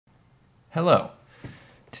Hello.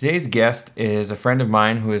 Today's guest is a friend of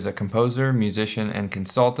mine who is a composer, musician, and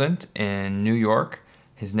consultant in New York.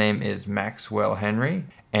 His name is Maxwell Henry.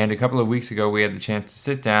 And a couple of weeks ago, we had the chance to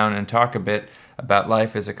sit down and talk a bit about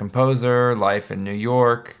life as a composer, life in New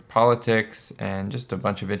York, politics, and just a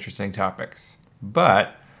bunch of interesting topics.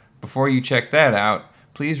 But before you check that out,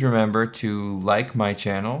 please remember to like my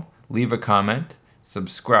channel, leave a comment,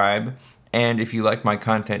 subscribe, and if you like my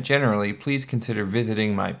content generally, please consider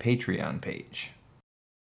visiting my Patreon page.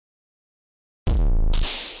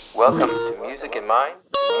 Welcome to Music in Mind,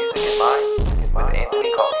 with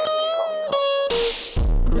Anthony Kaufman.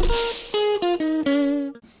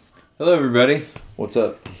 Hello everybody. What's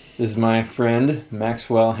up? This is my friend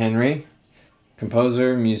Maxwell Henry,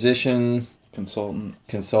 composer, musician, Consultant.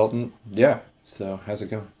 Yeah, so how's it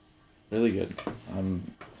going? Really good.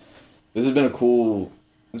 This has been a cool...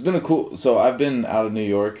 So I've been out of New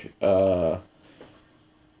York for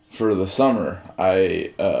the summer.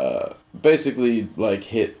 I basically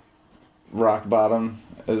hit rock bottom,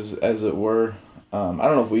 as it were. I don't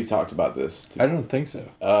know if we've talked about this. I don't think so.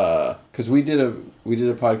 Because we did a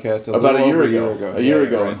podcast about a year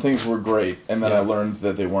ago. Right. And things were great. And then Yeah. I learned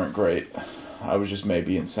that they weren't great. I was just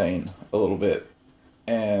maybe insane a little bit.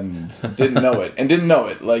 And didn't know it.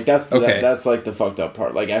 That's the fucked up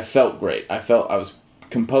part. I felt great. I was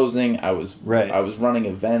composing. I was running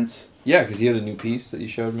events. Yeah, because you had a new piece that you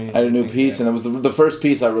showed me. I had a new piece, and it was the first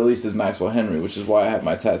piece I released is Maxwell Henry, which is why I have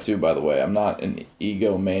my tattoo, by the way. I'm not an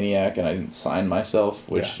egomaniac, and I didn't sign myself,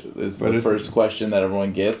 which is the first question that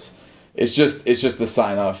everyone gets. It's just the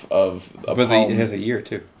sign-off of a poem. It has a year,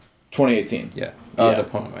 too. 2018. Yeah. Yeah. The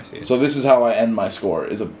poem, I see it. So this is how I end my score,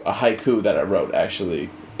 is a haiku that I wrote, actually.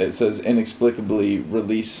 It says, inexplicably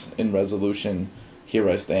release in resolution, here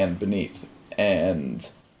I stand beneath. And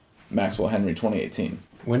Maxwell Henry 2018.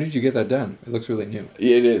 When did you get that done? It looks really new.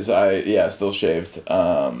 It is. Still shaved.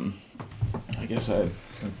 I guess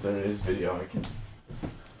since there is video, I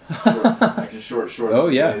can short. Oh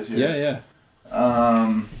yeah, yeah.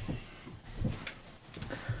 And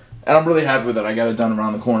I'm really happy with it. I got it done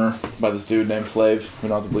around the corner by this dude named Flav. We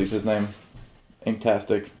don't have to bleep his name.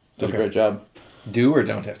 Inktastic. Did a great job. Do or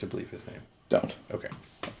don't have to bleep his name? Don't. Okay.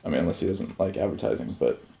 I mean, unless he doesn't like advertising,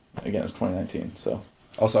 but again, it's 2019, so.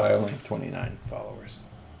 Also, I only have 29 followers.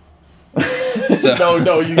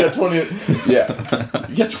 No, you got 20. Yeah,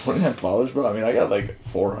 you got 29 followers, bro. I mean, I got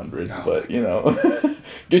 400, but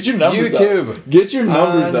get your numbers up. Get your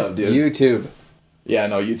numbers up, dude. YouTube. Yeah,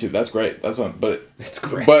 no, YouTube. That's great. That's one, but it's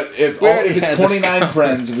great. But if it's 29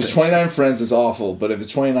 friends, it's awful. But if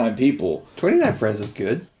it's 29 people, 29 friends is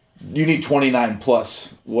good. You need 29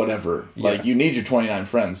 plus whatever. Yeah. You need your 29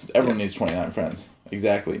 friends. Everyone needs 29 friends.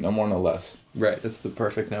 Exactly. No more, no less. Right. That's the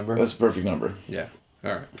perfect number. That's the perfect number. Yeah.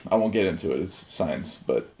 All right. I won't get into it. It's science,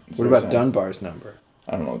 but... What about Dunbar's number?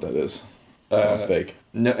 I don't know what that is. Sounds fake.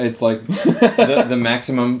 No, it's the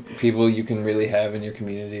maximum people you can really have in your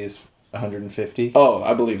community is 150. Oh,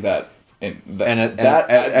 I believe that.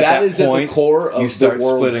 That is at the core of you start the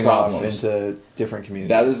world's splitting problems. off into different communities.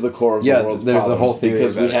 That is the core of the world's problems. There's a whole theory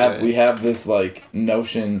because about we have this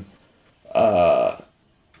notion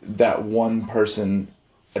that one person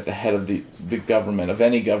at the head of the government, of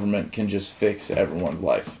any government, can just fix everyone's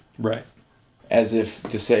life. Right. As if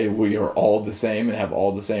to say we are all the same and have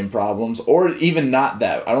all the same problems, or even not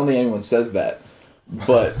that. I don't think anyone says that,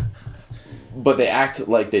 but they act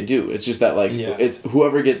like they do. It's just that it's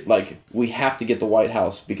whoever we have to get the White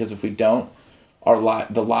House, because if we don't,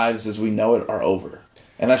 the lives as we know it are over,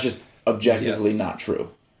 and that's just objectively not true.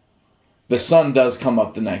 The sun does come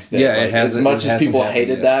up the next day. Yeah, it hasn't, as much as people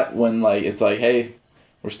hated yet. that when it's hey,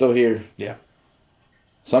 we're still here. Yeah.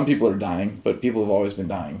 Some people are dying, but people have always been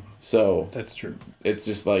dying. So that's true. It's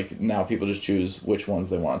just now people just choose which ones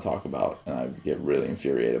they want to talk about, and I get really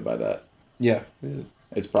infuriated by that. Yeah.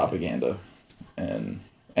 It's propaganda. And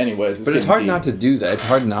anyways, it's hard not to do that. It's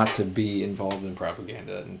hard not to be involved in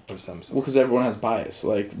propaganda of some sort. Well, because everyone has bias.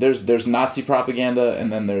 There's Nazi propaganda,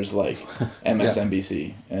 and then there's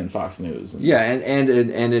MSNBC and Fox News. And and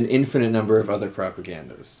an infinite number of other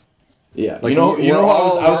propagandas. Yeah,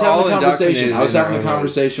 I was having a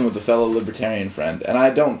conversation with a fellow libertarian friend, and I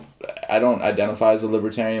don't identify as a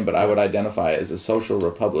libertarian, but I would identify as a social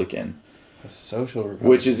Republican. A social Republican.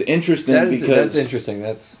 Which is interesting that's interesting.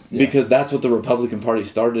 Because that's what the Republican Party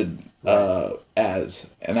started as,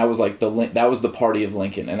 and that was that was the party of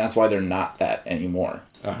Lincoln, and that's why they're not that anymore.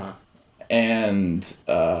 And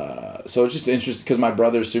so it's just interesting because my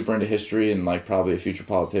brother's super into history and probably a future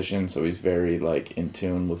politician, so he's very in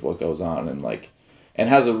tune with what goes on, and and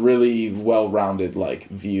has a really well-rounded like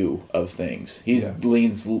view of things. He's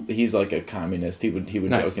like a communist. He would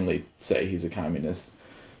jokingly say he's a communist.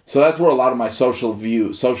 So that's where a lot of my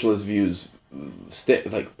socialist views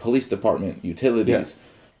like police department, utilities,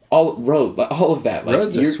 all of that. Like,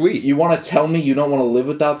 roads are sweet. You want to tell me you don't want to live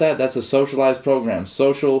without that? That's a socialized program.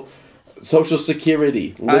 Social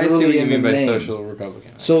security, literally I see what you in mean the by name. social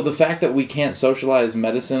Republican. So the fact that we can't socialize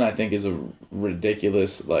medicine, I think, is a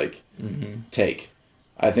ridiculous take.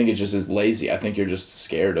 I think it just is lazy. I think you're just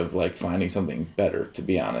scared of like finding something better, to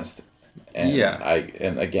be honest. And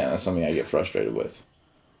and again, that's something I get frustrated with.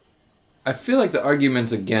 I feel like the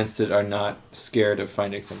arguments against it are not scared of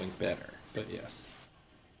finding something better, but yes.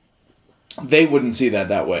 They wouldn't see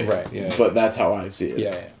that way. Right, yeah. But that's how I see it.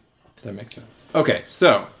 Yeah. That makes sense. Okay,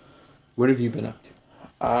 so, what have you been up to?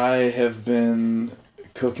 I have been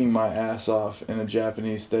cooking my ass off in a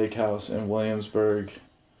Japanese steakhouse in Williamsburg.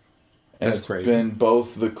 And it's been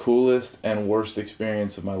both the coolest and worst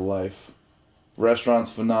experience of my life.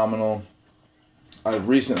 Restaurant's phenomenal. I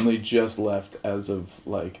recently just left as of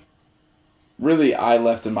like... Really, I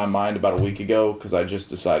left in my mind about a week ago because I just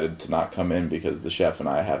decided to not come in because the chef and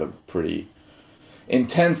I had a pretty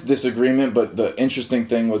intense disagreement. But the interesting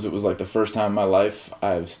thing was it was like the first time in my life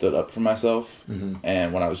I've stood up for myself. Mm-hmm.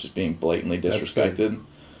 And when I was just being blatantly disrespected.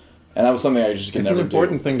 And that was something I just could never do. It's an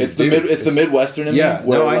important thing to do. It's the Midwestern in me.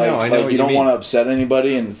 Where I know you don't want to upset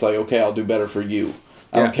anybody and it's like, okay, I'll do better for you.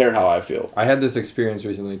 I don't care how I feel. I had this experience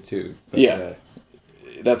recently too. But,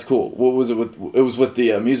 that's cool. What was it with? It was with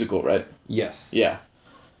the musical, right? Yes. Yeah.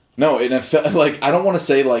 No, and it felt like, I don't want to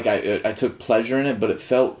say like I took pleasure in it, but it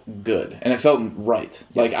felt good and it felt right.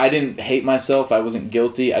 Yeah. Like I didn't hate myself. I wasn't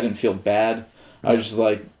guilty. I didn't feel bad. I was just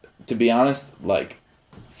like, to be honest, like,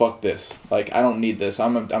 fuck this. Like I don't need this.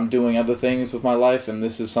 I'm doing other things with my life, and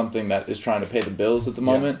this is something that is trying to pay the bills at the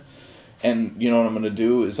moment. And you know what I'm gonna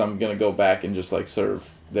do is I'm gonna go back and just like serve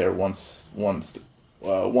there 1 to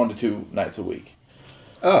 2 nights a week.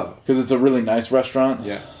 Oh. Because it's a really nice restaurant.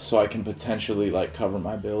 Yeah. So I can potentially like cover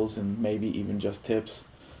my bills and maybe even just tips,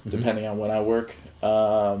 depending on when I work.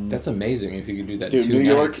 That's amazing if you could do that. Dude, 2 New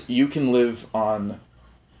York, nights. you can live on...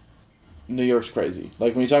 New York's crazy.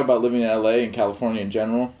 Like when you talk about living in LA and California in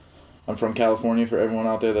general, I'm from California for everyone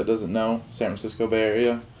out there that doesn't know. San Francisco Bay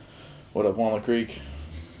Area. What up, Walnut Creek?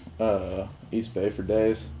 East Bay for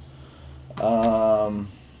days. Hella,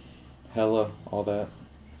 all that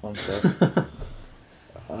fun stuff.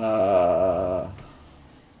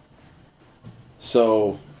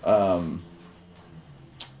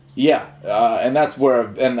 And that's where,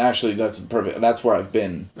 that's perfect. That's where I've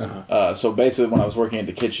been. Uh-huh. So basically when I was working at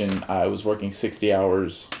the kitchen, I was working 60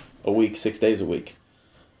 hours a week, 6 days a week.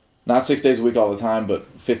 Not 6 days a week all the time, but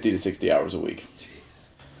 50 to 60 hours a week.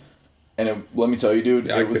 And let me tell you, dude,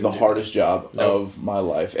 it was the hardest job of my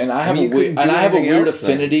life. And I have a weird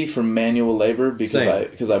affinity for manual labor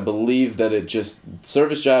because I believe that it just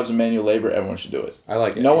service jobs and manual labor, everyone should do it. I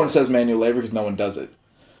like it. No one says manual labor because no one does it.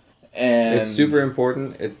 And it's super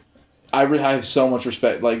important. I have so much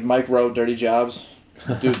respect. Like Mike Rowe, Dirty Jobs,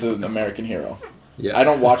 dude's an American hero. Yeah. I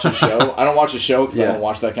don't watch his show. Because I don't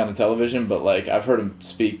watch that kind of television. But like I've heard him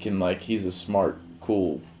speak, and like he's a smart,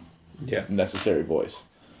 cool, necessary voice.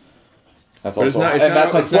 That's also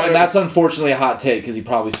that's unfortunately a hot take because he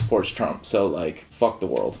probably supports Trump. So like, fuck the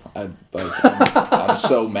world. I'm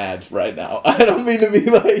so mad right now. I don't mean to be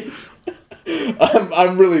like.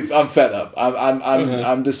 I'm fed up.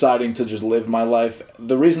 I'm deciding to just live my life.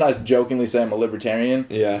 The reason I jokingly say I'm a libertarian,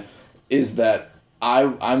 is that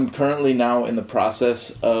I'm currently now in the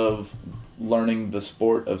process of learning the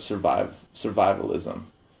sport of survivalism.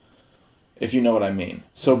 If you know what I mean.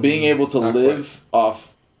 So being able to live off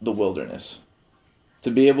the wilderness. To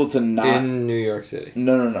be able to not... In New York City?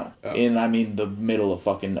 No. Oh. In, the middle of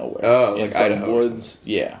fucking nowhere. Oh, like inside Idaho woods.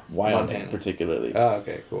 Yeah. Wyoming, Montana. particularly. Oh,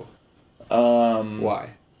 okay, cool. Why?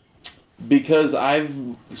 Because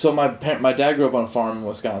my dad grew up on a farm in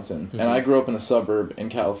Wisconsin, and I grew up in a suburb in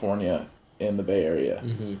California in the Bay Area.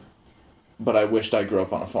 Mm-hmm. But I wished I grew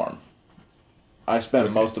up on a farm. I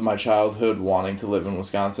spent most of my childhood wanting to live in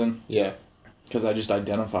Wisconsin. Yeah. Because I just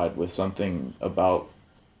identified with something about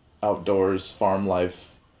outdoors, farm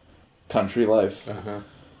life, country life. Uh-huh.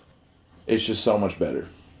 It's just so much better.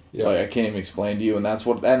 Yeah. Like I can't even explain to you, and that's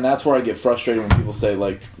where I get frustrated when people say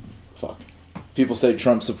like, people say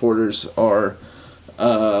Trump supporters are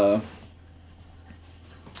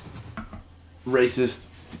racist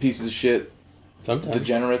pieces of shit. Sometimes.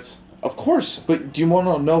 Degenerates. Of course, but do you want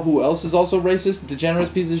to know who else is also racist,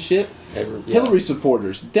 degenerates pieces of shit? Hillary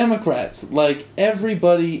supporters, Democrats. Like,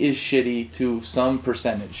 everybody is shitty to some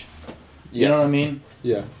percentage. You know what I mean?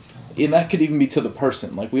 Yeah. and that could even be to the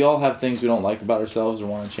person. Like, we all have things we don't like about ourselves or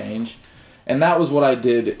want to change. And that was what I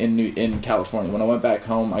did in California. When I went back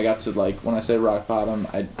home, I got to, like, when I say rock bottom,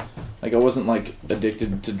 I wasn't, like,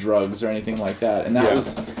 addicted to drugs or anything like that. And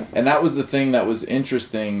that was the thing that was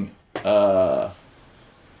interesting,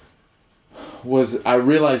 was I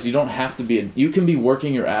realized you don't have to be, you can be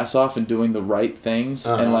working your ass off and doing the right things.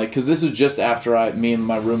 And, like, because this was just after me and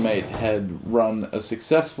my roommate had run a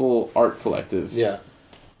successful art collective. Yeah.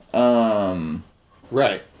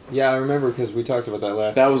 Right. Yeah, I remember because we talked about that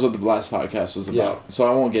last. That was what the last podcast was about. Yeah. So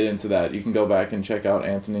I won't get into that. You can go back and check out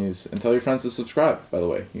Anthony's, and tell your friends to subscribe, by the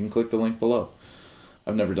way. You can click the link below.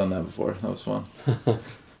 I've never done that before. That was fun.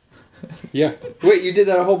 Yeah. Wait, you did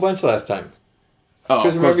that a whole bunch last time. Oh,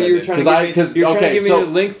 because remember you were trying to give me to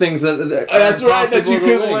link things that that's right, that you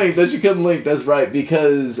couldn't link. That you couldn't link. That's right,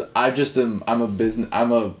 because I just am. I'm an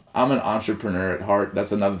entrepreneur at heart.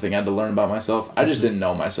 That's another thing I had to learn about myself. I just didn't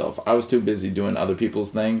know myself. I was too busy doing other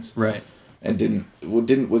people's things. Right. And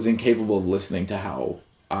was incapable of listening to how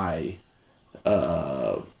I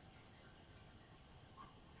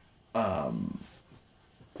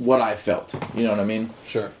what I felt. You know what I mean?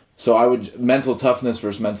 Sure. So mental toughness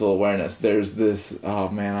versus mental awareness. There's this, oh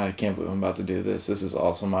man, I can't believe I'm about to do this. This is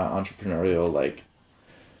also my entrepreneurial, like,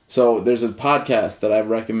 so there's a podcast that I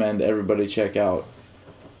recommend everybody check out.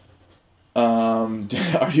 Are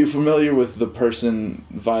you familiar with the person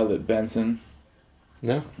Violet Benson?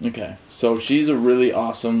 No. Okay. So she's a really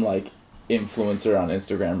awesome, like, influencer on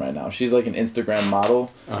Instagram right now. She's like an Instagram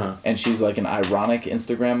model, and she's like an ironic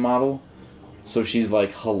Instagram model. So she's,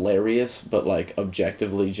 like, hilarious, but, like,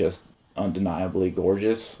 objectively just undeniably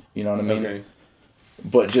gorgeous. You know what I mean? Okay.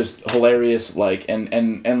 But just hilarious, like,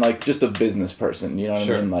 and like, just a business person. You know what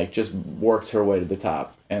I mean? Like, just worked her way to the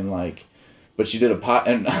top. And, like, but she did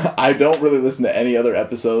and I don't really listen to any other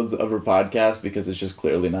episodes of her podcast because it's just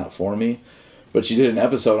clearly not for me. But she did an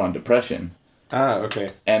episode on depression. Ah, okay.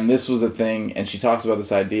 And this was a thing, and she talks about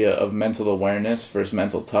this idea of mental awareness versus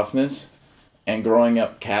mental toughness. And growing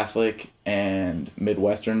up Catholic and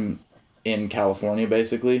Midwestern in California,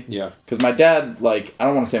 basically. Yeah. Because my dad, like, I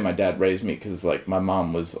don't want to say my dad raised me because, like, my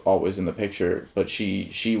mom was always in the picture, but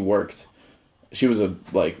she was a,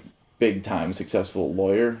 like, big-time successful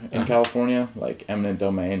lawyer in California, like, eminent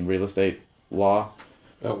domain, real estate law,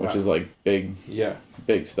 which is, like, big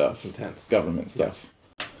stuff. Intense. Government stuff.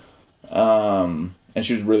 And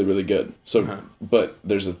she was really, really good. So, but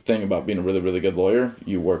there's a thing about being a really, really good lawyer.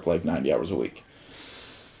 You work like 90 hours a week.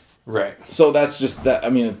 Right. So that's just that. I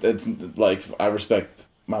mean, it's like, I respect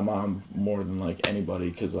my mom more than like anybody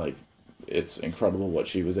because, like, it's incredible what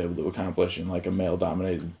she was able to accomplish in, like, a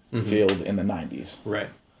male-dominated field in the 90s. Right.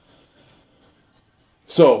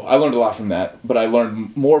 So I learned a lot from that, but I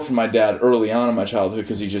learned more from my dad early on in my childhood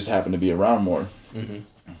because he just happened to be around more.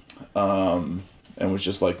 And was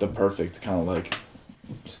just, like, the perfect kind of, like,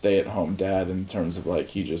 stay-at-home dad in terms of, like,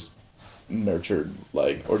 he just nurtured,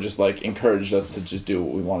 like, or just, like, encouraged us to just do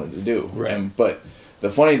what we wanted to do. Right. But the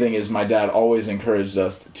funny thing is my dad always encouraged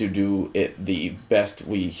us to do it the best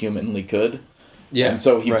we humanly could. Yeah. And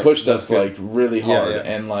so he pushed us, like, really hard. Yeah.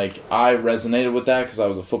 And, like, I resonated with that because I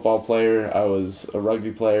was a football player, I was a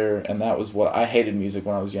rugby player, and that was what I hated music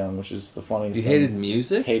when I was young, which is the funniest thing. You hated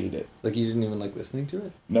music? Hated it. Like, you didn't even like listening to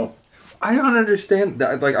it? Nope. I don't understand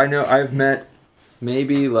that. Like, I know I've met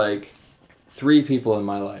maybe, like, 3 people in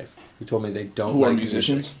my life who told me they don't like are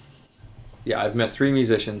musicians? Music. Yeah, I've met 3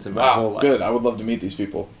 musicians in my whole life. Good. I would love to meet these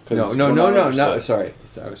people. No, sorry.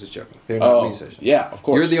 I was just joking. They're not musicians. Yeah, of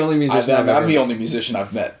course. You're the only musician I've I'm the only musician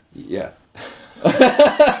I've met. Yeah. All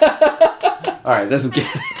right, this is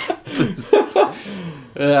getting...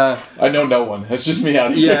 I know no one. It's just me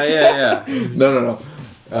out here. Yeah. No.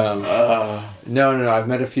 No. I've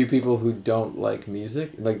met a few people who don't like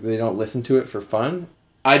music. Like, they don't listen to it for fun.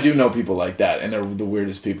 I do know people like that, and they're the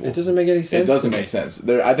weirdest people. It doesn't make any sense. It doesn't make sense.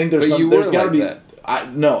 I think there's there's got to be. That.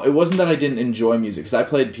 No, it wasn't that I didn't enjoy music, because I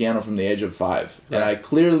played piano from the age of 5, and I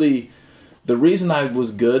clearly, the reason I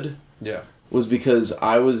was good, was because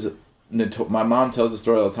I was. My mom tells the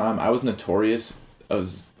story all the time. I was notorious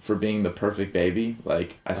for being the perfect baby.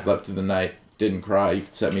 Like, I slept through the night, didn't cry. You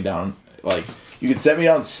could set me down, like, you could set me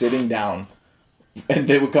down sitting down, and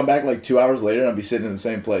they would come back like 2 hours later, and I'd be sitting in the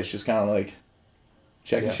same place, just kind of like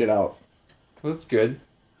checking shit out. Well, that's good.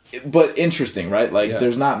 But interesting, right? Like,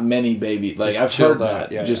 there's not many baby. Like, I've heard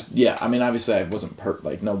that. I mean, obviously, I wasn't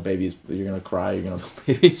like, no babies. You're gonna cry. You're gonna.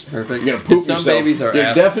 Baby's perfect. You're gonna poop yourself. Some babies are.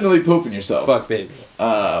 You're definitely pooping yourself. Fuck baby.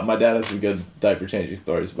 My dad has some good diaper changing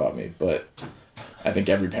stories about me, but I think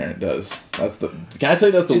every parent does. Can I tell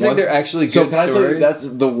you that's the one? Do you think they're actually good So can stories? I tell you that's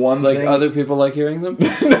the one like thing? other people like hearing them?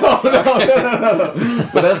 No.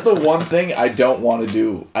 But that's the one thing I don't want to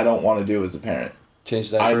do. I don't want to do as a parent.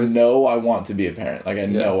 Change diapers? I know I want to be a parent. Like, I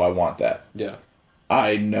know I want that. Yeah.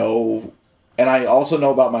 I know, and I also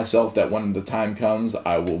know about myself that when the time comes,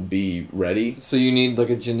 I will be ready. So you need like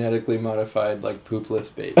a genetically modified like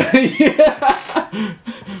poopless baby. Yeah.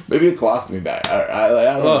 Maybe a colostomy bag. I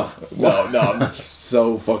don't know. No, I'm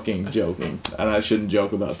so fucking joking, and I shouldn't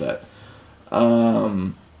joke about that.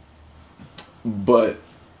 But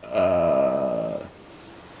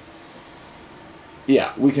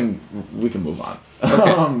yeah, we can move on.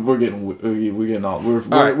 Okay. We're getting all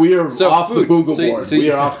we are so off food. the Google So board. so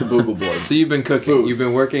we are off the Google board. So you've been cooking. Food. You've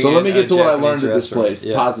been working. So let me get to what I Japanese learned at this restaurant. place.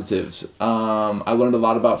 Yeah. Positives. I learned a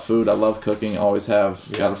lot about food. I love cooking. Always have.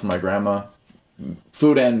 Yeah. Got it from my grandma.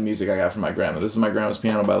 Food and music I got from my grandma. This is my grandma's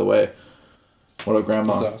piano, by the way. What up,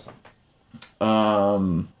 Grandma? That's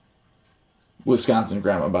awesome. Wisconsin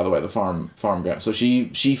grandma, by the way, the farm grandma. So she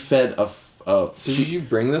fed So did you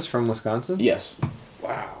bring this from Wisconsin? Yes.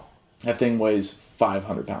 Wow. That thing weighs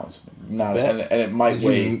 500 pounds. Not Bet. and it might Did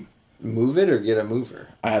weigh. you move it or get a mover?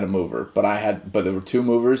 I had a mover, but there were two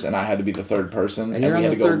movers, and I had to be the third person, And you're we on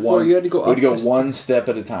had the to go third floor. You had to go We had to up go the one step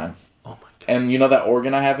at a time. Oh my god. And you know that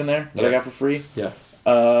organ I have in there that I Yeah. got for free? Yeah.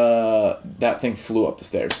 That thing flew up the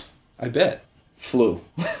stairs. I bet. Flew.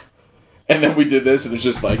 And then we did this, and it's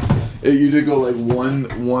just like you did go like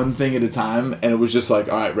one thing at a time, and it was just like,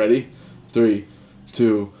 all right, ready, 3,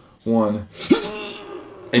 2, 1.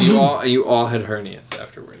 And you all had hernias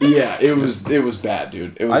afterwards. Yeah, it was bad,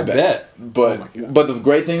 dude. It was I bad. bet. But the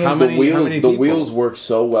great thing is many the people? wheels work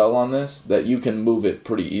so well on this that you can move it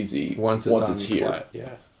pretty easy Once it's here. Flat. Yeah.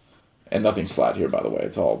 And nothing's flat here, by the way.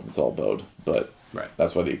 It's all bowed, but Right.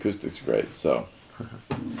 that's why the acoustics are great. So,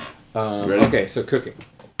 Okay, so cooking.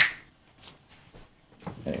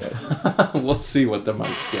 anyways, We'll see what the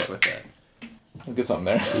mics get with that. we'll get something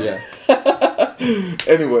there. Yeah.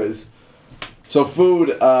 Anyways, so food.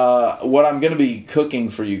 What I'm gonna be cooking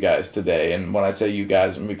for you guys today, and when I say you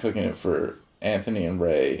guys, I'm gonna be cooking it for Anthony and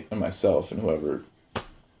Ray and myself and whoever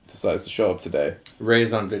decides to show up today.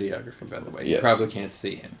 Ray's on videography, by the way. You Yes. probably can't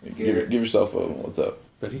see him. Give yourself a what's up.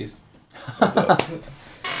 But he's... What's up?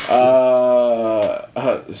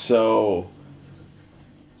 So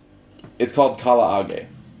it's called kalaage.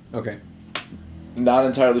 Okay. Not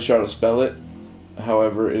entirely sure how to spell it.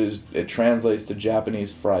 However, it translates to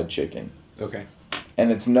Japanese fried chicken. Okay.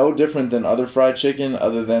 And it's no different than other fried chicken,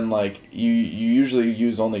 other than like you usually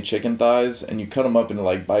use only chicken thighs, and you cut them up into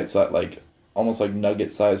like bite size, like almost like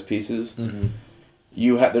nugget sized pieces. Mm-hmm.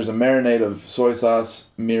 There's a marinade of soy sauce,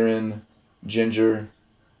 mirin, ginger.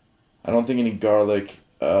 I don't think any garlic.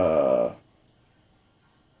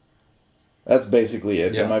 That's basically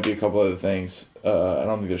it. Yeah. There might be a couple other things. I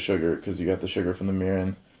don't think there's sugar because you got the sugar from the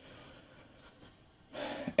mirin.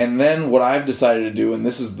 And then what I've decided to do, and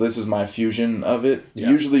this is my fusion of it. Yeah.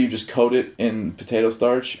 Usually you just coat it in potato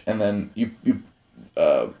starch, and then you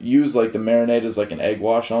use like the marinade as like an egg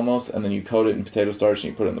wash almost, and then you coat it in potato starch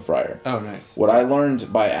and you put it in the fryer. Oh, nice. What I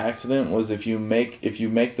learned by accident was if you make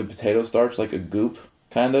the potato starch like a goop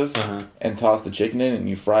kind of, Uh-huh. and toss the chicken in and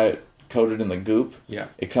you fry it, coat it in the goop, Yeah.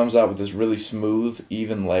 it comes out with this really smooth,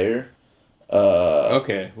 even layer.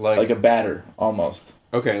 Okay. Like a batter almost.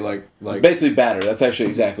 Okay, like It's basically batter. That's actually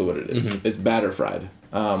exactly what it is. Mhm. It's batter fried,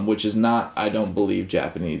 which is not, I don't believe,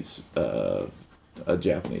 Japanese, a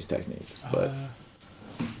Japanese technique, but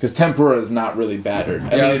because tempura is not really battered.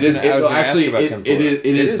 Yeah, I was gonna ask you about tempura. It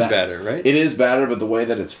is batter, right? It is batter, but the way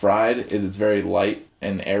that it's fried is it's very light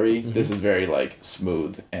and airy. Mhm. This is very like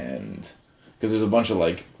smooth, and because there's a bunch of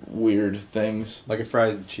like weird things. Like a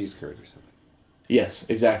fried cheese curd or something. Yes,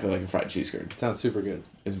 exactly like a fried cheese curd. Sounds super good.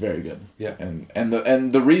 It's very good. Yeah.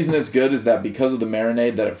 And the reason it's good is that because of the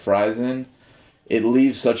marinade that it fries in, it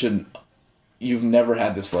leaves such an. You've never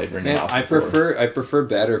had this flavor in your Man, mouth I before. prefer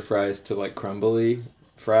batter fries to like crumbly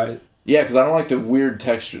fried. Yeah, because I don't like the weird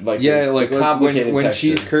texture, like Yeah, the like complicated when texture.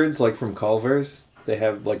 cheese curds like from Culver's, they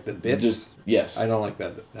have like the bits. Just yes. I don't like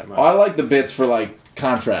that much. I like the bits for like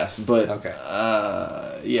contrast, but Okay.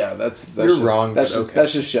 yeah, that's You're just, wrong, That's but just okay.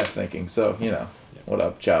 that's just chef thinking. So what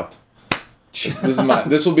up, Chopped?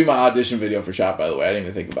 This will be my audition video for Chopped. By the way, I didn't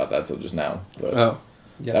even think about that till just now. But Oh,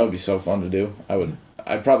 yeah. that would be so fun to do.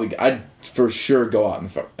 I'd for sure go out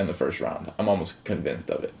in the first round. I'm almost convinced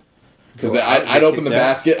of it. Because Well, I'd open the kicked out.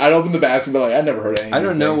 basket. I'd open the basket, but like I'd never heard any. I of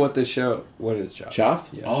these don't know things. what is Chopped.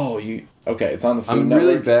 Chopped. Yeah. Oh, okay. It's on the Food I'm Network.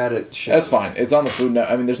 really bad at shows. That's fine. It's on the Food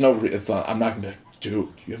Network. I mean, there's no. It's not. I'm not gonna be like, dude,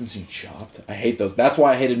 you haven't seen Chopped. I hate those. That's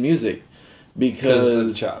why I hated music, because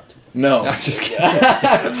it's chopped. No, I'm just kidding.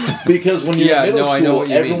 because when you're in middle I know school, what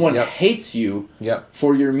you everyone mean. Yep. hates you Yep.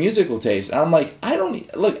 for your musical taste. And I'm like,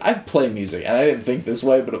 I play music, and I didn't think this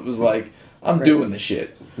way, but it was like, I'm doing the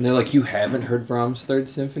shit. And they're like, you haven't heard Brahms' Third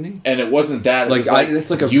Symphony? And it wasn't that. It was it's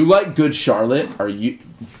like you like Good Charlotte? Are you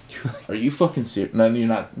fucking serious? No, you're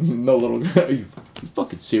not. No, little girl. Are you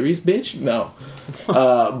fucking serious, bitch? No.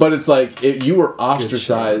 But it's like, you were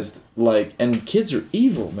ostracized, like, and kids are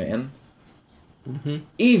evil, man. Mm-hmm.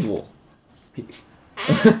 Evil.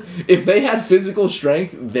 If they had physical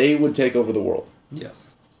strength, they would take over the world. Yes.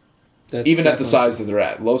 Even at the size that they're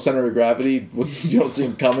at. Low center of gravity, you don't see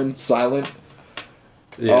them coming, silent.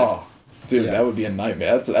 Yeah. Oh, dude, that would be a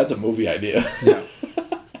nightmare. That's a movie idea. Yeah.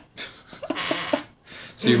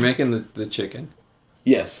 So you're making the chicken?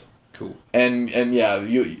 Yes. Cool. And yeah,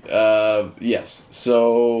 yes.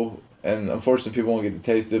 So, and unfortunately people won't get to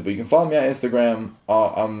taste it, but you can follow me on Instagram.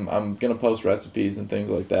 I'm gonna post recipes and things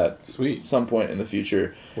like that. Sweet. Some point in the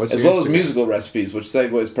future. What's as your well as Instagram? musical recipes, which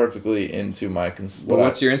segues perfectly into my...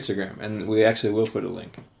 what's your Instagram? And we actually will put a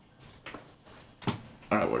link.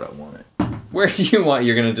 Alright, where do I want it? Where do you want?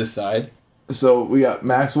 You're gonna decide. So we got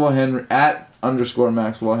Maxwell Henry @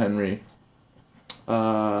 Maxwell Henry.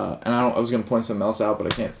 And I was gonna point something else out,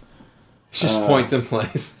 but I can't. Just point in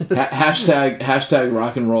place. hashtag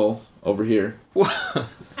rock and roll over here.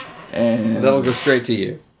 And that'll go straight to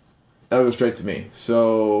you. That'll go straight to me.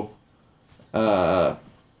 So, yeah,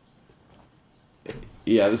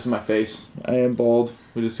 this is my face. I am bald.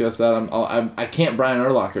 We discussed that. I can't Brian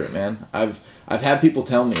Urlacher it, man. I've had people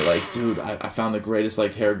tell me, like, dude, I found the greatest,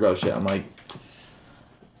 like, hair growth shit. I'm like,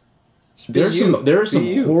 there are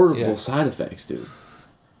some horrible side effects, dude.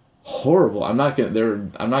 Horrible. I'm not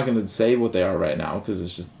gonna say what they are right now because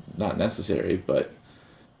it's just not necessary. But,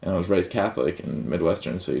 and I was raised Catholic and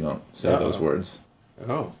Midwestern, so you don't say those words.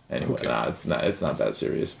 Oh. Anyway, okay. nah, it's not that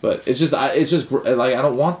serious. But it's just like, I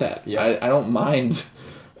don't want that. Yeah. I don't mind.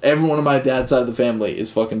 Everyone on my dad's side of the family is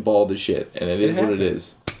fucking bald as shit, and it is what it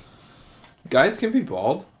is. Guys can be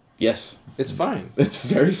bald. Yes. It's fine. It's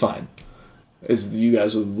very fine. It's you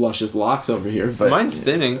guys with luscious locks over here, but mine's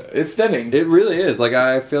thinning. It's thinning. It really is. Like,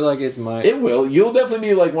 I feel like it might. It will. You'll definitely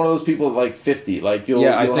be like one of those people at like 50. Like you'll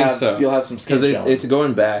I think so. You'll have some skin showing. Because it's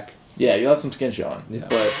going back. Yeah, you'll have some skin showing. Yeah.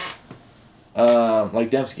 But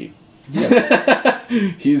like Dembski. Yeah.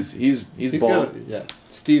 he's bald.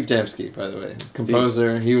 Steve Dembski, by the way,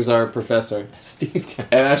 composer. He was our professor. Steve Dembski.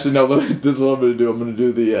 And actually, no. This is what I'm gonna do. I'm gonna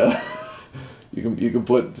do the. You can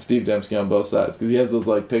put Steve Dembski on both sides because he has those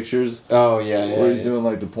like pictures. Oh yeah, where he's doing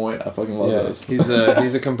like the point. I fucking love those. He's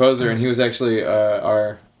a composer, and he was actually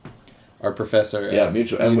our professor. Yeah,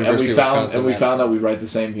 mutual. And we found that we write the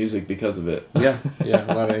same music because of it. Yeah,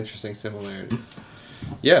 a lot of interesting similarities.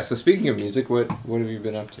 Yeah. So speaking of music, what have you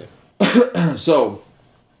been up to? So,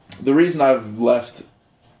 the reason I've left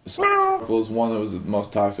is one, that was the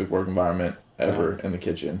most toxic work environment ever in the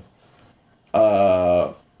kitchen.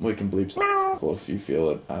 We can bleep if you feel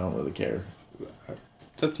it. I don't really care.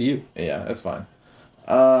 It's up to you. Yeah, that's fine.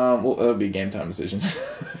 Well, it'll be a game time decision.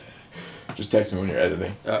 Just text me when you're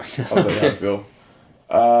editing. I'll tell you how I feel.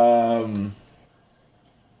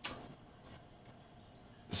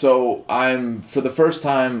 So I'm for the first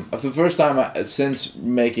time since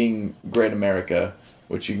making Great America,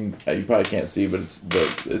 which you probably can't see, but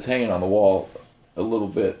it's hanging on the wall a little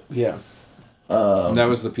bit. Yeah. That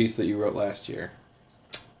was the piece that you wrote last year.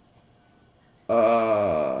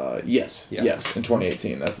 Yes, in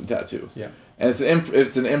 2018. That's the tattoo. Yeah. And it's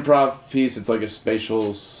an improv piece. It's like a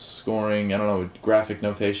spatial scoring. I don't know, graphic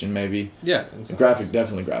notation maybe. Yeah.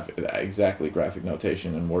 Definitely graphic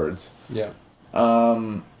notation and words. Yeah.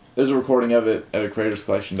 There's a recording of it at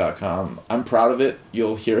creatorscollection.com. I'm proud of it.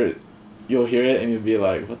 You'll hear it, and you'll be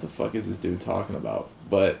like, "What the fuck is this dude talking about?"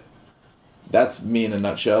 But that's me in a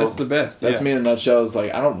nutshell. That's the best. That's me in a nutshell. It's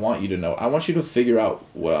like, I don't want you to know. I want you to figure out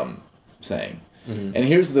what I'm saying. Mm-hmm. And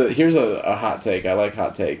here's a hot take. I like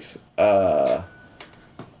hot takes.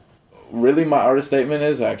 Really, my artist statement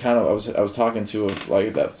is I was talking to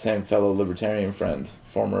like that same fellow libertarian friend,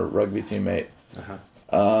 former rugby teammate.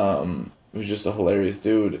 Who's just a hilarious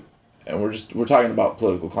dude, and we're talking about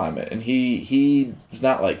political climate, and he's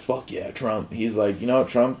not like fuck yeah Trump. He's like, you know what,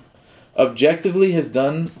 Trump objectively has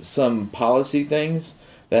done some policy things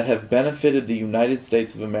that have benefited the United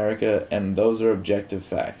States of America, and those are objective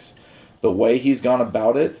facts. The way he's gone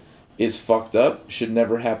about it is fucked up, should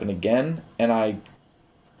never happen again, and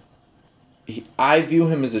I view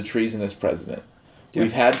him as a treasonous president. Yeah.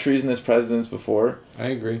 We've had treasonous presidents before. I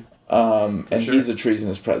agree. And sure. He's a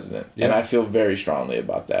treasonous president, and I feel very strongly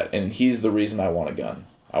about that. And he's the reason I want a gun.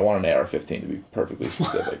 I want an AR-15 to be perfectly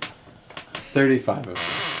specific. 35 of them.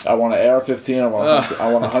 I want an AR-15. I want to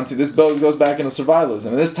hunt. This goes back into survivalism,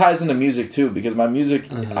 and this ties into music too because my music.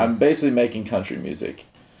 Mm-hmm. I'm basically making country music.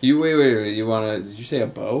 You wait. You wanna? Did you say a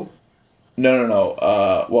bow? No.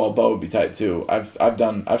 Well, a bow would be tight too. I've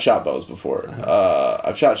shot bows before.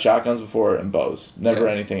 I've shot shotguns before and bows. Never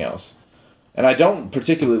anything else. And I don't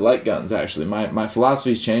particularly like guns, actually. My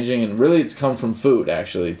philosophy is changing, and really it's come from food,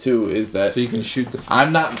 actually, too, is that... So you can shoot the food.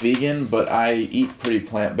 I'm not vegan, but I eat pretty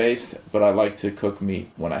plant-based, but I like to cook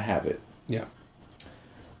meat when I have it. Yeah.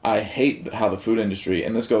 I hate how the food industry,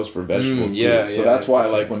 and this goes for vegetables, yeah, too. So that's why,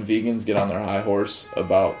 like, when vegans get on their high horse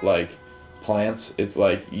about, like, plants, it's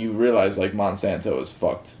like, you realize, like, Monsanto has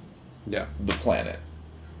fucked the planet.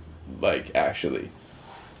 Like, actually.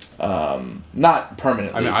 Not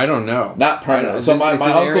permanently. I mean, I don't know. Not permanently. So my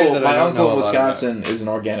uncle in Wisconsin is an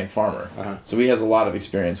organic farmer. So he has a lot of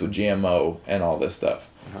experience with GMO and all this stuff.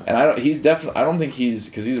 And I don't think he's,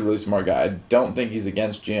 because he's a really smart guy. I don't think he's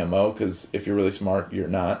against GMO, because if you're really smart, you're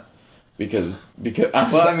not. Because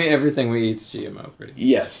well, I mean, everything we eat's GMO, pretty much.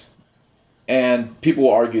 Yes. And people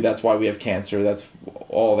will argue that's why we have cancer, that's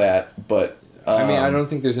all that, but... I mean, I don't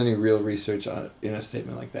think there's any real research in a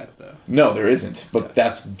statement like that, though. No, there isn't. But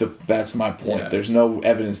that's my point. Yeah. There's no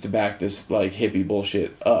evidence to back this like hippie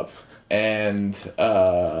bullshit up. And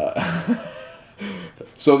so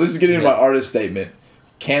this is getting into my artist statement.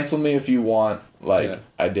 Cancel me if you want. Like,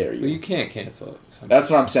 I dare you. Well, you can't cancel it. That's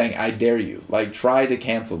what I'm saying. I dare you. Like, try to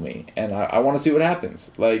cancel me, and I want to see what happens.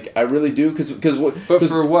 Like, I really do, because what? But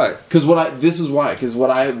for what? Because this is why. Because what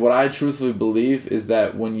I truthfully believe is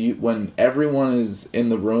that when everyone is in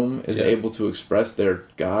the room is able to express their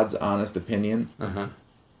God's honest opinion.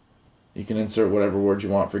 You can insert whatever word you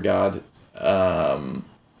want for God.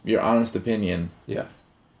 Your honest opinion. Yeah.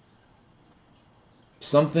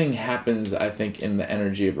 Something happens, I think, in the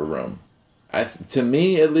energy of a room. To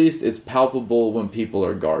me, at least, it's palpable when people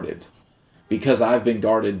are guarded. Because I've been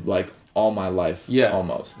guarded, like, all my life,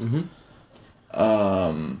 almost. Yeah,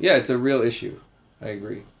 it's a real issue. I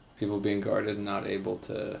agree. People being guarded and not able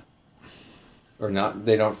to...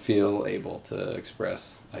 they don't feel able to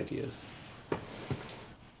express ideas.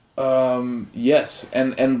 Yes.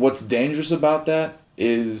 And what's dangerous about that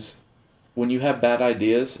is when you have bad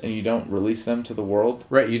ideas and you don't release them to the world...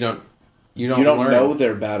 Right, you don't learn. Know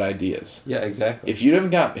they're bad ideas. Yeah, exactly. If you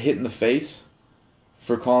haven't got hit in the face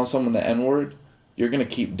for calling someone the N-word, you're gonna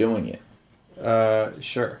keep doing it.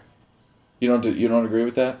 Sure. You don't agree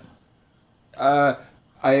with that? I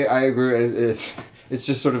agree. It's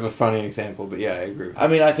just sort of a funny example, but yeah, I agree. I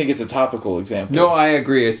mean, I think it's a topical example. No, I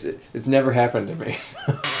agree. It's never happened to me.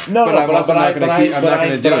 But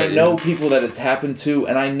I know people that it's happened to,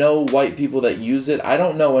 and I know white people that use it. I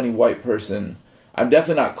don't know any white person. I'm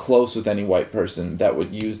definitely not close with any white person that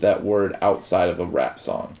would use that word outside of a rap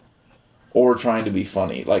song. Or trying to be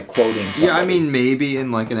funny, like quoting somebody. Yeah, I mean, maybe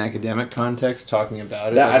in like an academic context, talking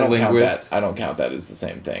about it. I don't count that. I don't count that as the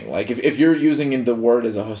same thing. Like, if you're using the word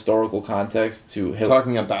as a historical context to...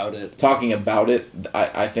 Talking about it,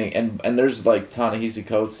 I think... And there's, like, Ta-Nehisi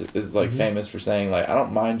Coates is, like, famous for saying, like, I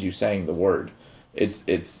don't mind you saying the word.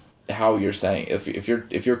 It's how you're saying...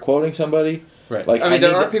 If you're quoting somebody... Right. Like, I mean,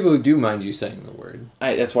 there are people who do mind you saying the word.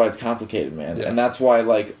 That's why it's complicated, man. Yeah. And that's why,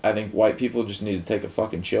 like, I think white people just need to take a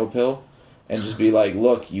fucking chill pill and just be like,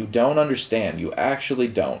 look, you don't understand. You actually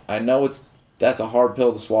don't. I know that's a hard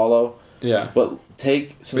pill to swallow. Yeah. But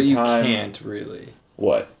take some time. But you can't, really.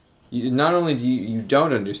 What? Not only do you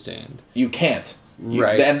don't understand. You can't.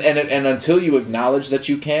 Right. And until you acknowledge that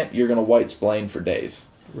you can't, you're going to white-splain for days.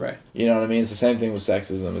 Right. You know what I mean? It's the same thing with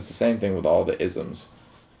sexism. It's the same thing with all the isms.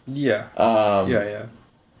 Yeah. Yeah.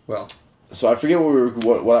 Well. So I forget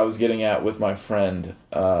what I was getting at with my friend.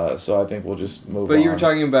 So I think we'll just move on. But you were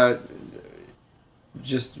talking about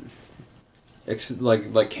just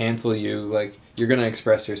like cancel you, like you're gonna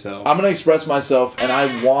express yourself. I'm gonna express myself, and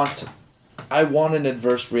I want an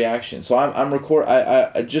adverse reaction. So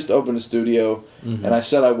I just opened a studio, and I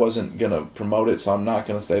said I wasn't gonna promote it, so I'm not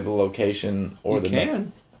gonna say the location or you the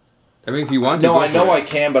can. I mean, if you want to. No, I know I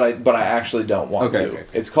can, but I actually don't want to. Okay.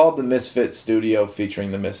 It's called the Misfits Studio,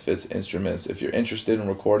 featuring the Misfits instruments. If you're interested in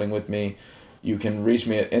recording with me, you can reach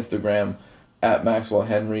me at Instagram at Maxwell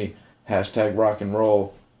Henry, #rock and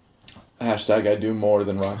roll, #I do more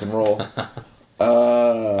than rock and roll.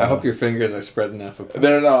 I hope your fingers are spread enough.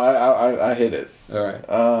 No, I hit it. All right.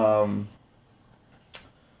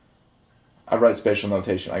 I write spatial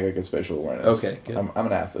notation. I got good spatial awareness. Okay, good. I'm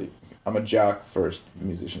an athlete. I'm a jock first,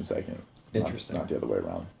 musician second. Interesting. Not the other way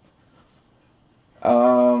around.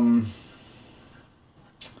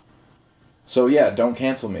 So yeah, don't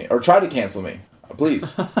cancel me. Or try to cancel me.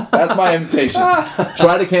 Please. That's my invitation.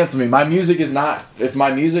 Try to cancel me. My music is not... If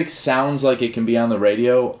my music sounds like it can be on the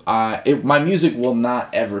radio, my music will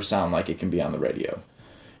not ever sound like it can be on the radio.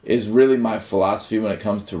 Is really my philosophy when it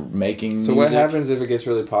comes to making music. So what happens if it gets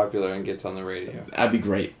really popular and gets on the radio? That'd be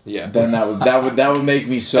great. Yeah. Then that would make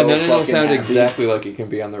me so fucking and then it'll sound happy. exactly like it can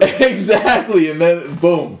be on the radio. Exactly, and then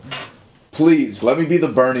boom. Please let me be the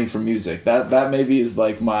Bernie for music. That maybe is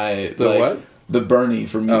like my what? The Bernie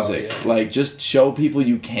for music. Oh, yeah. Like just show people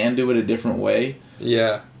you can do it a different way.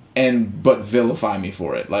 Yeah. But vilify me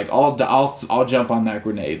for it. Like I'll jump on that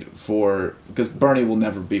grenade because Bernie will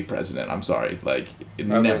never be president. I'm sorry, like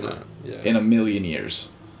never in a million years.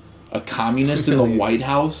 A communist in the White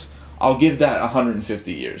House. I'll give that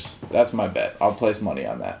 150 years. That's my bet. I'll place money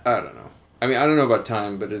on that. I don't know. I mean, I don't know about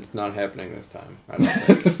time, but it's not happening this time. I don't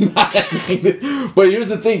think. It's not happening. But here's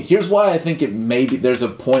the thing. Here's why I think it maybe there's a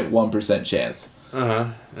 0.1% chance.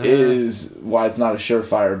 Is why it's not a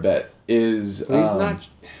surefire bet. He's not.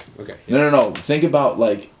 Okay. Yeah. No. Think about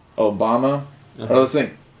like Obama. Or let's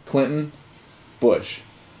think Clinton, Bush.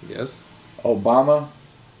 Yes. Obama,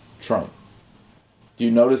 Trump. Do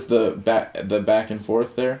you notice the back and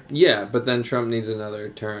forth there? Yeah, but then Trump needs another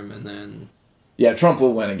term, and then. Yeah, Trump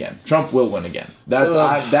will win again.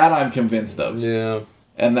 That I'm convinced of. Yeah.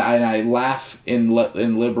 And I laugh in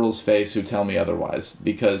liberals' face who tell me otherwise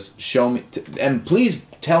because show me and please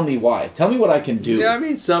tell me why. Tell me what I can do. Yeah, I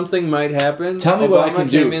mean something might happen. Tell me what I can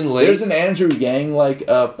do. There's an Andrew Yang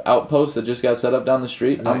outpost that just got set up down the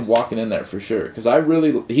street. Nice. I'm walking in there for sure because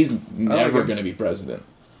he's never going to be president.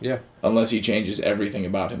 Yeah. Unless he changes everything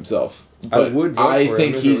about himself. But I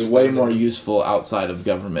think he's way more useful outside of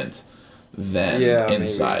government than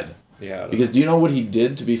inside. Maybe. Yeah. Because do you know what he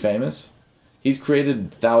did to be famous? He's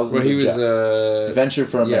created thousands of jobs. Venture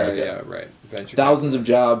for America. Yeah, right. Thousands of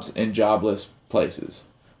jobs in jobless places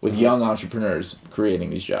with young entrepreneurs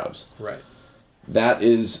creating these jobs. Right. That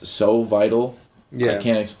is so vital. Yeah. I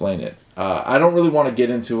can't explain it. I don't really want to get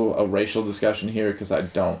into a racial discussion here because I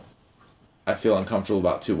feel uncomfortable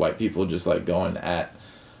about two white people just like going at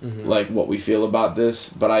like what we feel about this.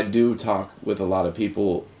 But I do talk with a lot of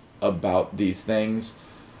people about these things.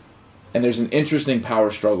 And there's an interesting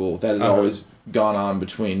power struggle that has always gone on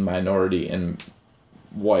between minority and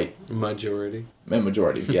white. Majority. And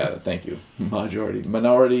majority, yeah, thank you. Majority.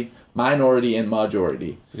 Minority and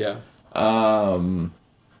majority. Yeah. And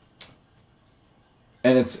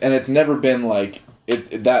it's never been like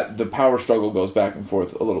the power struggle goes back and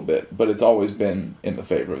forth a little bit, but it's always been in the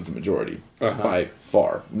favor of the majority by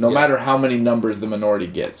far. No matter how many numbers the minority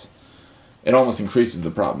gets. It almost increases the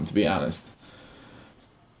problem, to be honest.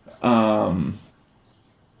 All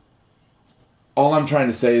I'm trying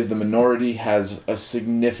to say is the minority has a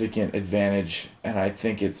significant advantage, and I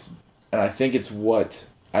think it's what.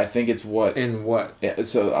 In what? Yeah,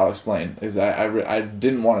 so I'll explain. Is I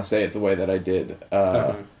didn't want to say it the way that I did.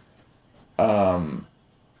 I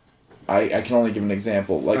can only give an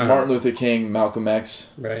example. Like Martin Luther King, Malcolm X.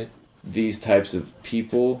 Right. These types of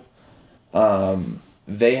people,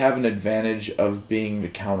 they have an advantage of being the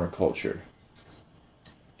counterculture.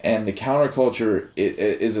 And the counterculture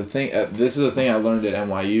is a thing. This is a thing I learned at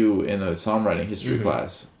NYU in a songwriting history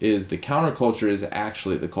class. Is the counterculture is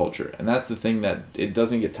actually the culture, and that's the thing that it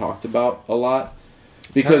doesn't get talked about a lot.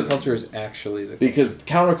 Because counterculture is actually the culture. Because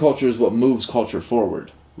counterculture is what moves culture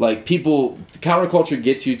forward. Like counterculture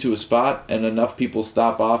gets you to a spot, and enough people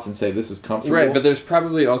stop off and say this is comfortable. Right, but there's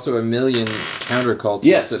probably also a million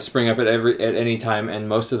countercultures that spring up at any time, and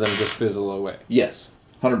most of them just fizzle away. Yes.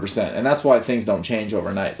 100%, and that's why things don't change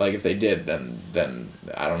overnight. Like if they did, then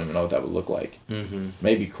I don't even know what that would look like.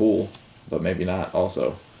 Maybe cool, but maybe not.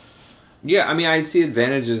 Also, yeah, I mean, I see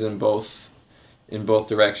advantages in both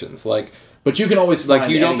directions. Like, but you can always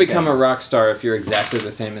find you don't become a rock star if you're exactly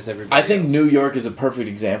the same as everybody. I think New York is a perfect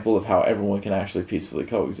example of how everyone can actually peacefully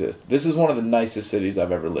coexist. This is one of the nicest cities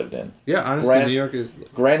I've ever lived in. Yeah, honestly, New York is.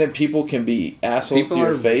 Granted, people can be assholes to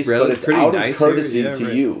your face, but it's out of courtesy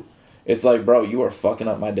to you. It's like, bro, you are fucking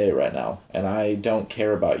up my day right now, and I don't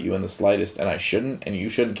care about you in the slightest, and I shouldn't, and you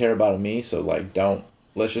shouldn't care about me, so, like,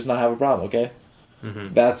 let's just not have a problem, okay?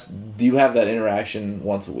 You have that interaction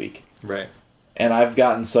once a week. Right. And I've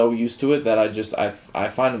gotten so used to it that I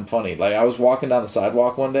find them funny. Like, I was walking down the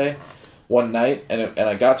sidewalk one night, and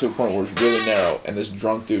I got to a point where it was really narrow, and this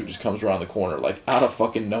drunk dude just comes around the corner, like, out of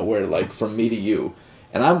fucking nowhere, like, from me to you.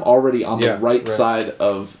 And I'm already on the right side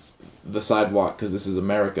of the sidewalk because this is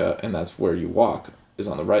America and that's where you walk is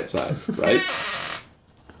on the right side, right?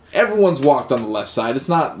 Everyone's walked on the left side. It's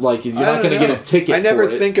not like you're not going to get a ticket for it. I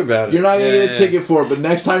never think about it. You're not going to get a ticket for it, but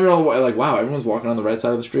next time you're on the way, like, wow, everyone's walking on the right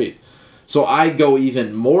side of the street. So I go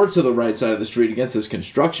even more to the right side of the street against this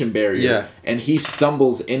construction barrier, and he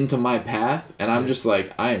stumbles into my path, and I'm just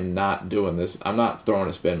like, I am not doing this. I'm not throwing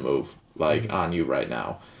a spin move, like, on you right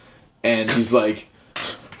now. And he's like,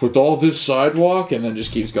 with all this sidewalk, and then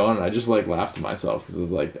just keeps going, and I just, like, laughed to myself, because it's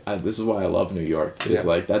like, this is why I love New York. It's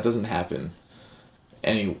like, that doesn't happen.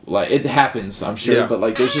 It happens, I'm sure, but,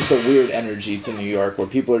 like, there's just a weird energy to New York where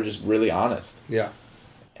people are just really honest. Yeah.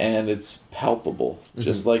 And it's palpable,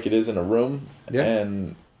 just like it is in a room,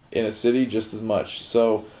 and in a city just as much.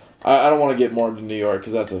 So, I don't want to get more into New York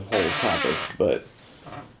because that's a whole topic, but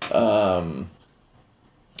I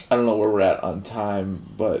don't know where we're at on time,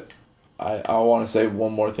 but I want to say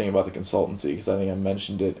one more thing about the consultancy because I think I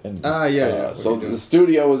mentioned it. And so the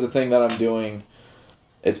studio is a thing that I'm doing.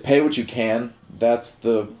 It's pay what you can. That's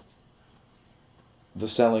the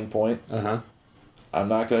selling point. I'm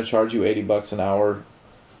not going to charge you $80 an hour.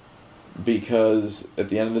 Because at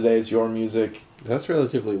the end of the day, it's your music. That's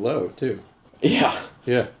relatively low too. Yeah.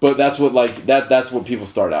 Yeah. But that's what that's what people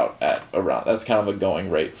start out at around. That's kind of a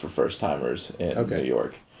going rate for first timers in New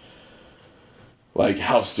York. Like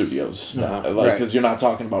house studios, because you're not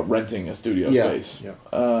talking about renting a studio space. Yeah.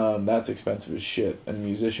 That's expensive as shit, and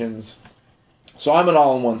musicians. So I'm an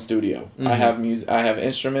all-in-one studio. I have I have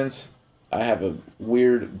instruments. I have a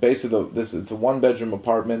weird basically it's a 1-bedroom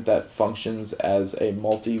apartment that functions as a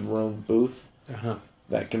multi-room booth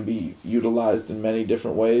that can be utilized in many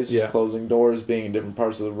different ways. Yeah. Closing doors, being in different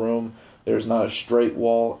parts of the room. There's not a straight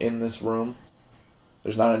wall in this room.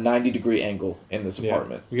 There's not a 90-degree angle in this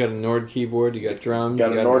apartment. You got a Nord keyboard. You got drums.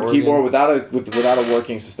 Got a Nord keyboard without a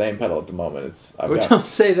working sustain pedal at the moment. Don't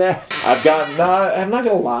say that. I'm not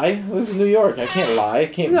gonna lie. This is New York. I can't lie. I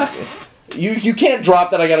can't. You can't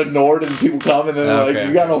drop that I got a Nord and people come and then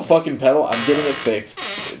you got no fucking pedal. I'm getting it fixed.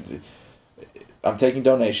 I'm taking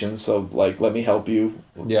donations, so let me help you.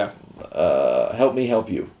 Yeah. Help me help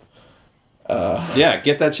you.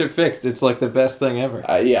 Get that shit fixed. It's like the best thing ever.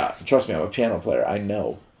 Trust me, I'm a piano player. I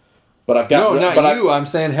know. But I've got I'm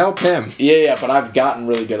saying help him. Yeah, but I've gotten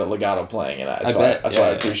really good at legato playing, and that's why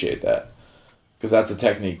I appreciate that. Because that's a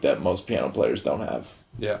technique that most piano players don't have.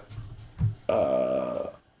 Yeah.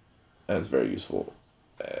 And it's very useful.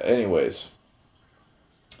 Anyways.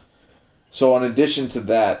 So in addition to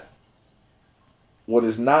that, what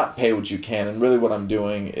is not pay what you can, and really what I'm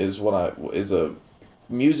doing is is a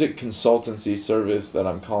music consultancy service that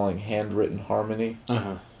I'm calling Handwritten Harmony.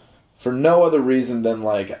 For no other reason than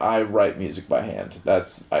I write music by hand.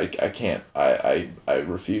 I can't. I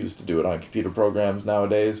refuse to do it on computer programs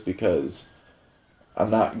nowadays because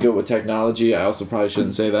I'm not good with technology. I also probably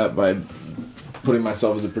shouldn't say that by putting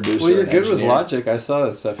myself as a producer. Well, you're good with Logic. I saw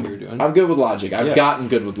that stuff you were doing. I'm good with Logic. I've gotten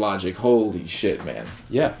good with Logic. Holy shit, man.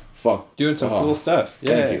 Yeah. Fuck. Doing some cool stuff.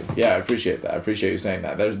 Thank you. Yeah, I appreciate that. I appreciate you saying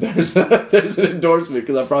that. There's an endorsement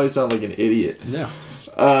because I probably sound like an idiot. Yeah.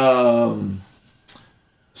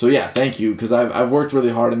 So yeah, thank you because I've worked really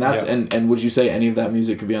hard and that's and would you say any of that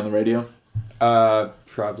music could be on the radio?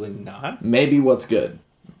 Probably not. Maybe What's Good.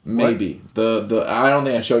 Maybe. What? The I don't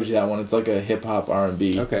think I showed you that one. It's like a hip hop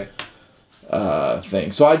R&B. Okay.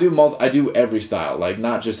 Thing. So I do every style,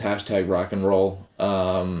 not just hashtag rock and roll.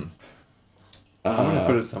 I'm gonna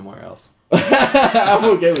put it somewhere else. I'm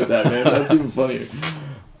okay with that, man. That's even funnier.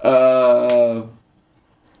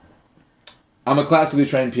 I'm a classically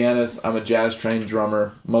trained pianist. I'm a jazz trained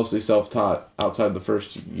drummer, mostly self-taught outside the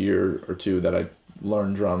first year or two that I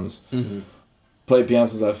learned drums. Played piano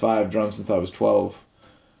since I was 5, drums since I was 12.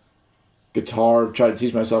 Guitar, tried to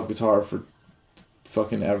teach myself guitar for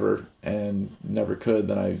fucking ever and never could.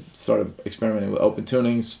 Then I started experimenting with open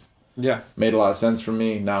tunings. Yeah. Made a lot of sense for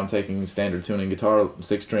me. Now I'm taking standard tuning guitar,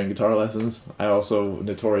 6-string guitar lessons. I also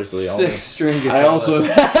notoriously 6-string guitar lessons.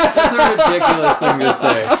 That's a ridiculous thing to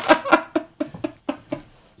say.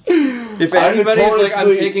 If anybody's like,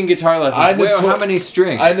 I'm taking guitar lessons, how many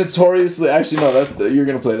strings? I notoriously... Actually, no, you're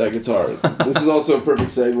going to play that guitar. This is also a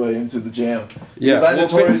perfect segue into the jam. Yeah,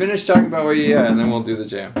 we'll finish talking about and then we'll do the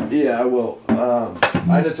jam. Yeah, I will.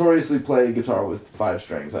 I notoriously play guitar with 5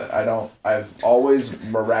 strings. I've always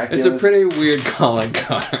miraculous... It's a pretty weird calling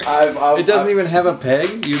card. It doesn't even have a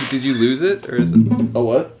peg? Did you lose it? Or is it... A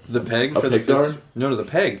what? The peg for the guitar? No, the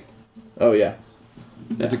peg. Oh, yeah.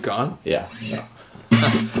 Is it gone? Yeah.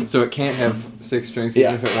 So it can't have 6 strings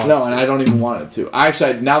even if it wants No, and I don't even want it to.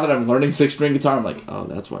 Actually, now that I'm learning 6-string guitar, I'm like, oh,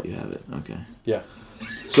 that's why you have it. Okay. Yeah.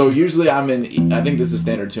 So usually I'm in E. I think this is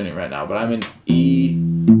standard tuning right now, but I'm in E.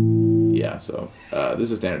 Yeah, so this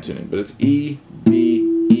is standard tuning, but it's E,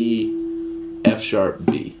 B, E, F F sharp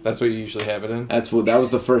B. That's what you usually have it in? That was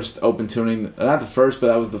the first open tuning. Not the first, but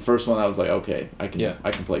that was the first one. I was like, okay, I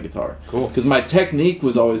can play guitar. Cool. Because my technique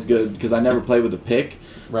was always good because I never played with a pick.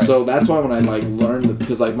 Right. So that's why when I like learned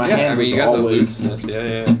because like my hand was always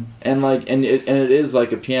and like and it is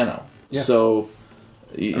like a piano. Yeah. So.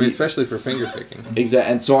 Especially for finger picking.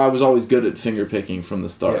 Exactly, and so I was always good at finger picking from the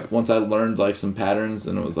start. Yeah. Once I learned like some patterns,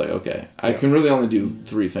 and it was like, okay, I can really only do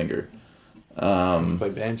 3 finger. Play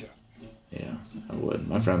banjo. Yeah, I would.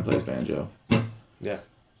 My friend plays banjo. Yeah.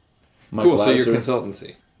 Michael cool. Ladder, so your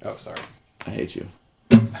consultancy. Oh, sorry. I hate you.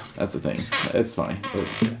 That's the thing. It's funny.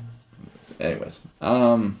 Anyways.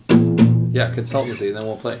 Yeah, consultancy. Then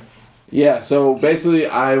we'll play. Yeah, so basically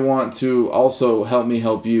I want to also help me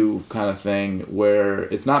help you kind of thing where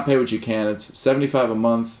it's not pay what you can. It's $75 a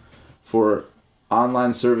month for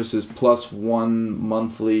online services plus 1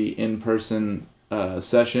 monthly in-person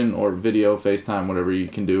session or video, FaceTime, whatever you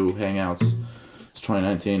can do, Hangouts. It's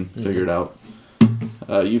 2019. Figure it out.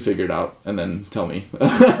 You figure it out and then tell me.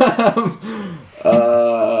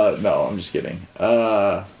 No, I'm just kidding.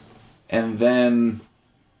 And then...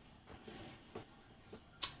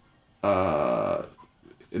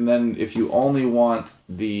 and then if you only want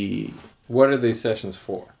the... What are these sessions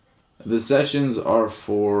for? The sessions are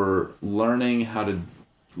for learning how to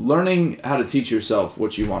teach yourself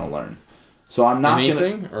what you want to learn. So I'm not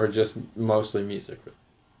Anything or just mostly music?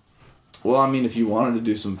 Well, I mean, if you wanted to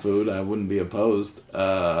do some food, I wouldn't be opposed.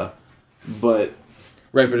 But...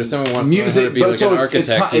 Right, but if someone wants to learn how to be like an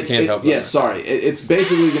architect, you can't help them. Yeah, sorry. It's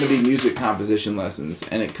basically going to be music composition lessons,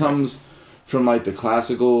 and it comes... from like the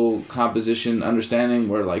classical composition understanding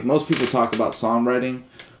where like most people talk about songwriting,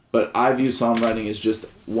 but I view songwriting as just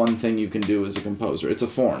one thing you can do as a composer. It's a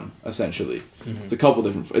form, essentially. Mm-hmm. It's a couple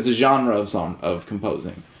different... It's a genre of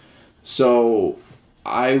composing. So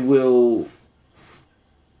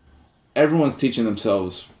everyone's teaching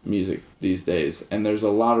themselves music these days, and there's a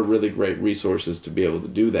lot of really great resources to be able to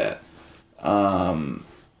do that.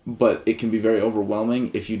 But it can be very overwhelming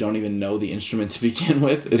if you don't even know the instrument to begin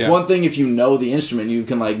with. It's one thing if you know the instrument, you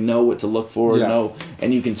can like know what to look for,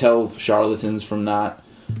 and you can tell charlatans from not,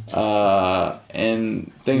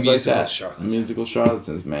 and things like that. Musical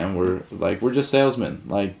charlatans, man. We're just salesmen.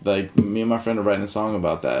 Like me and my friend are writing a song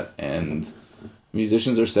about that, and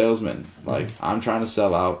musicians are salesmen. Like I'm trying to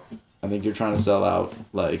sell out. I think you're trying to sell out.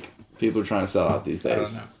 Like people are trying to sell out these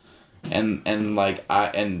days. I don't know.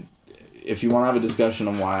 And if you want to have a discussion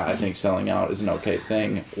on why I think selling out is an okay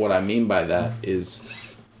thing, what I mean by that is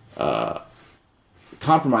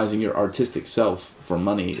compromising your artistic self for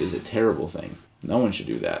money is a terrible thing. No one should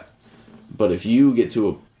do that. But if you get to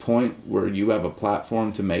a point where you have a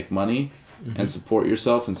platform to make money and support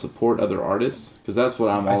yourself and support other artists, because that's what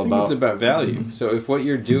I'm all about. I think it's about value. So if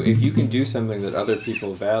you can do something that other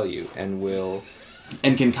people value and will...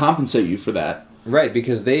 and can compensate you for that, right,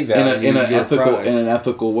 because they value in an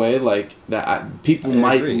ethical way, like that. People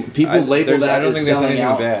label that as selling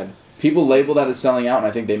out. Bad. People label that as selling out, and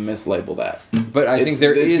I think they mislabel that. But I think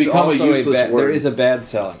there is also there is a bad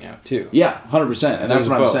selling out too. Yeah, 100%, and that's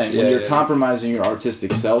what I'm saying. When you're compromising your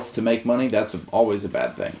artistic self to make money, that's always a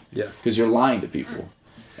bad thing. Yeah, because you're lying to people.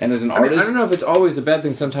 And as an artist, I don't know if it's always a bad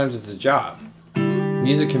thing. Sometimes it's a job.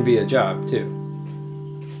 Music can be a job too.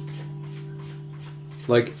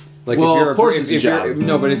 Like well, if you're of course it's a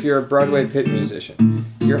job. But if you're a Broadway pit musician,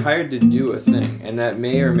 you're hired to do a thing, and that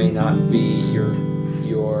may or may not be your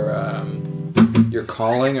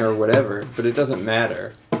calling or whatever, but it doesn't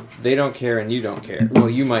matter. They don't care and you don't care. Well,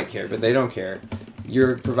 you might care, but they don't care.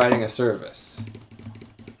 You're providing a service.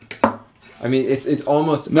 I mean, it's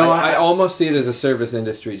almost... No, I almost see it as a service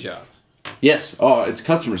industry job. Yes. Oh, it's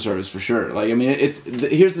customer service for sure. Like, I mean,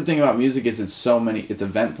 here's the thing about music is it's so many... It's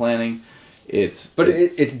event planning. It's different.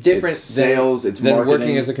 It's sales. It's than marketing.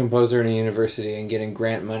 Working as a composer in a university and getting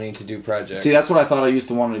grant money to do projects. See, that's what I thought I used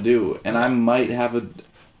to want to do, and I might have a.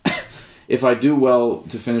 If I do well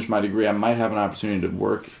to finish my degree, I might have an opportunity to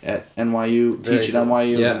work at NYU, teach at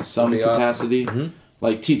NYU in some capacity. Awesome. Mm-hmm.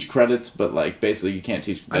 Like teach credits, but like basically you can't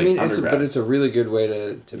teach. Like, but it's a really good way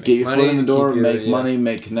to make get your money, foot in the door, make money,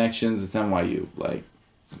 make connections. It's NYU. Like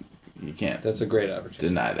you can't. That's a great opportunity.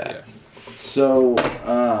 Deny that. Yeah. So.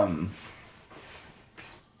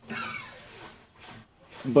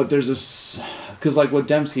 But there's because like what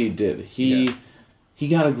Dembski did, he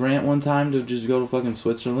got a grant one time to just go to fucking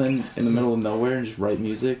Switzerland in the middle of nowhere and just write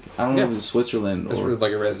music. I don't know if it was Switzerland or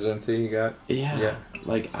like a residency you got. Yeah.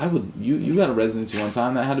 Like I would, you got a residency one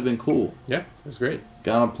time that had to have been cool. Yeah, it was great.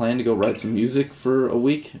 Got on a plane to go write some music for a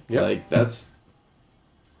week. Yeah, like that's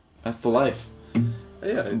the life.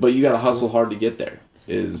 Yeah, but you got to hustle hard to get there.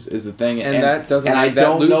 is the thing, and that doesn't. And I that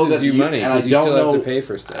don't know loses that you money because you still have to pay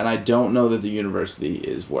for stuff. And I don't know that the university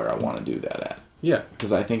is where I want to do that at. Yeah,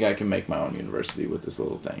 because I think I can make my own university with this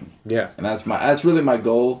little thing. Yeah, and that's really my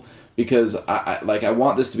goal, because I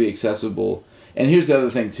want this to be accessible. And here's the other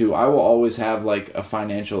thing too. I will always have like a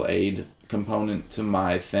financial aid component to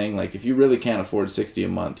my thing. Like if you really can't afford $60 a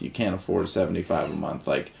month, you can't afford $75 a month.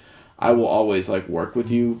 Like I will always like work with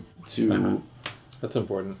you to. That's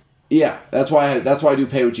important. Yeah, that's why I do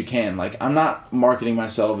pay what you can. Like I'm not marketing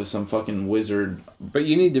myself as some fucking wizard. But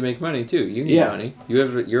you need to make money too. You need money. You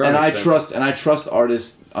have your own. And I trust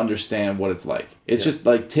artists understand what it's like. It's just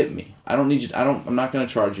like tip me. I don't need you. I'm not gonna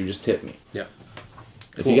charge you. Just tip me. Yeah.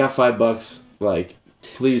 If you got $5, like,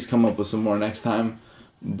 please come up with some more next time.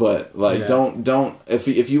 But like, don't if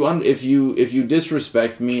you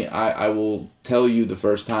disrespect me, I will tell you the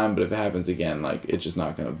first time. But if it happens again, like, it's just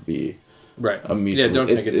not gonna be a mutual. Yeah, don't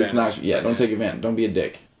take advantage. It's not. Yeah, don't take advantage. Don't be a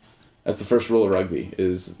dick. That's the first rule of rugby.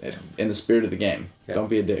 Is in the spirit of the game. Yeah. Don't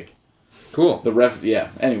be a dick. Cool. The ref. Yeah.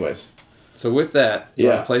 Anyways. So with that, you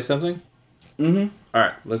want to play something? Mm-hmm. All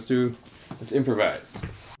right. Let's improvise.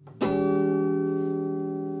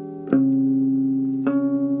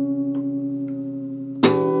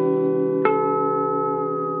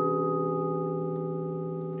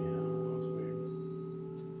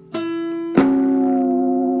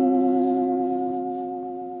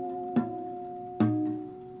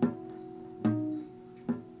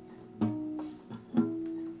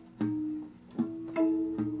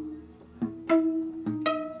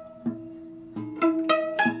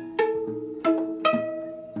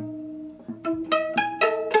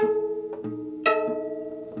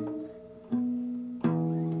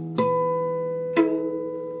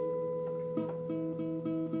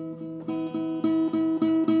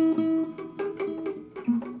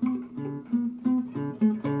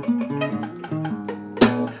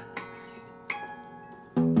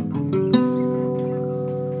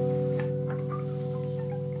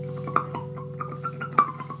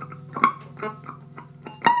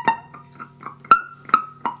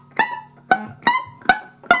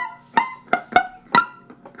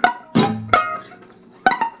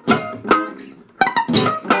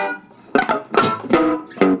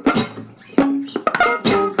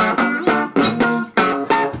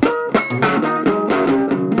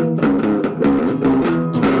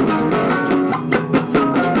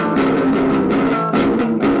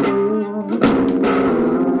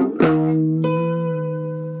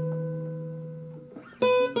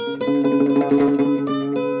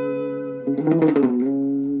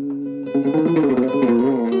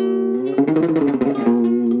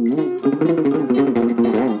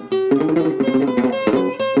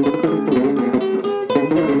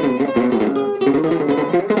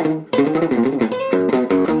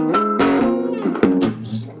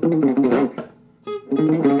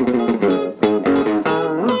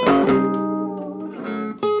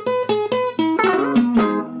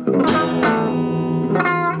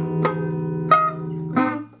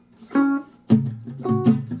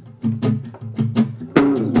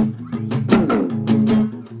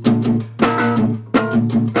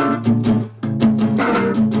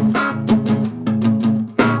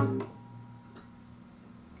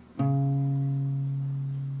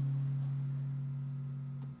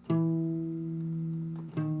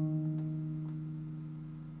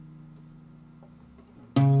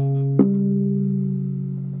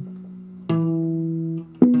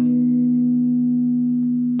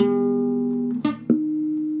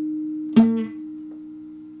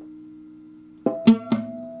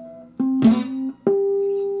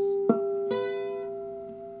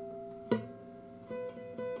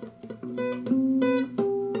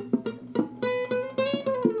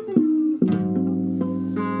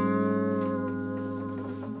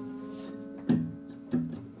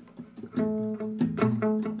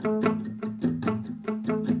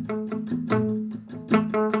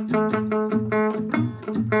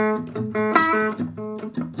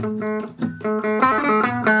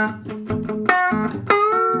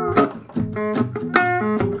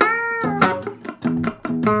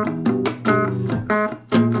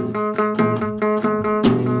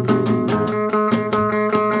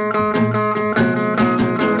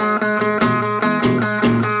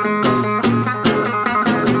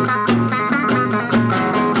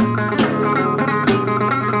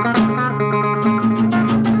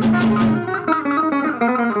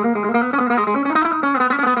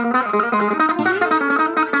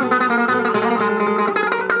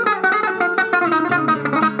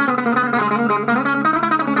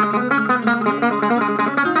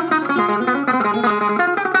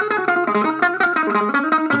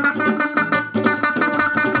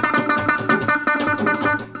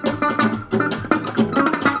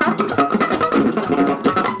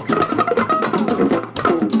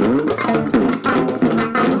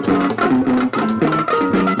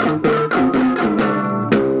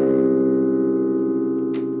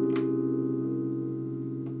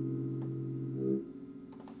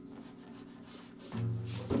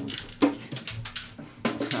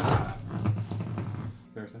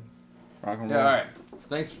 Rock and Yeah, roll. all right.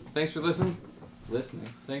 Thanks for listening.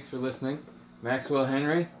 Thanks for listening. Maxwell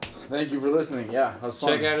Henry. Thank you for listening. Yeah, that was fun.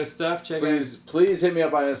 Check out his stuff. Please hit me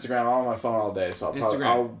up on Instagram. I'm on my phone all day, so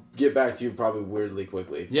I'll get back to you probably weirdly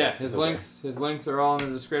quickly. Yeah, his links are all in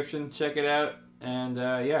the description. Check it out, and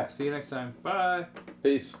yeah, see you next time. Bye.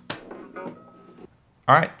 Peace.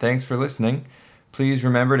 All right, thanks for listening. Please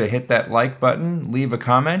remember to hit that like button, leave a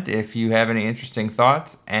comment if you have any interesting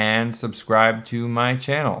thoughts, and subscribe to my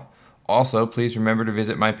channel. Also, please remember to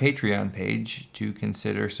visit my Patreon page to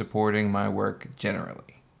consider supporting my work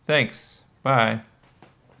generally. Thanks. Bye.